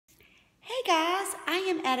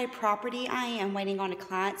am at a property. I am waiting on a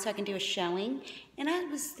client so I can do a showing. And I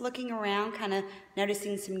was looking around, kind of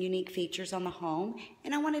noticing some unique features on the home.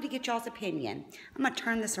 And I wanted to get y'all's opinion. I'm going to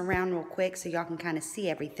turn this around real quick so y'all can kind of see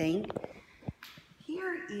everything.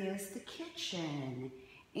 Here is the kitchen.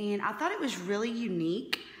 And I thought it was really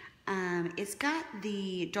unique. It's got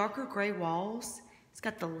the darker gray walls. It's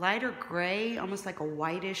got the lighter gray, almost like a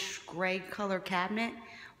whitish gray color cabinet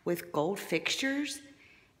with gold fixtures.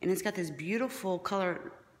 And it's got this beautiful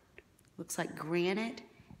color, looks like granite.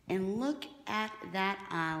 And look at that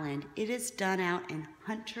island. It is done out in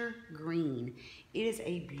hunter green. It is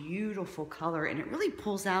a beautiful color, and it really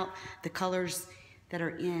pulls out the colors that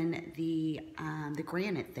are in the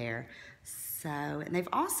granite there. So, and they've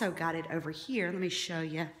also got it over here. Let me show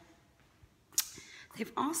you.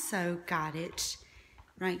 They've also got it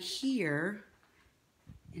right here,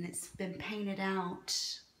 and it's been painted out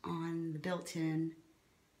on the built-in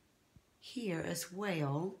here as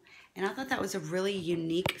well. And I thought that was a really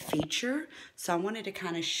unique feature, so I wanted to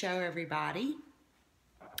kind of show everybody.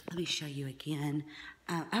 Let me show you again.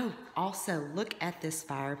 Oh, also look at this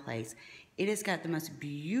fireplace. It has got the most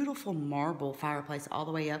beautiful marble fireplace all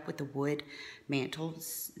the way up with the wood mantle.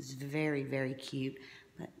 It's very, very cute.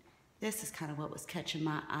 But this is kind of what was catching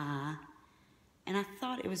my eye. And I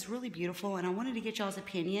thought it was really beautiful, and I wanted to get y'all's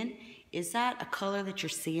opinion. Is that a color that you're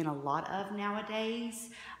seeing a lot of nowadays?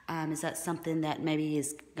 Is that something that maybe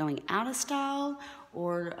is going out of style,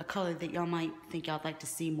 or a color that y'all might think y'all would like to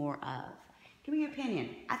see more of? Give me your opinion.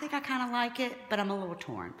 I think I kind of like it, but I'm a little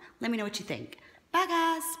torn. Let me know what you think. Bye,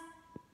 guys.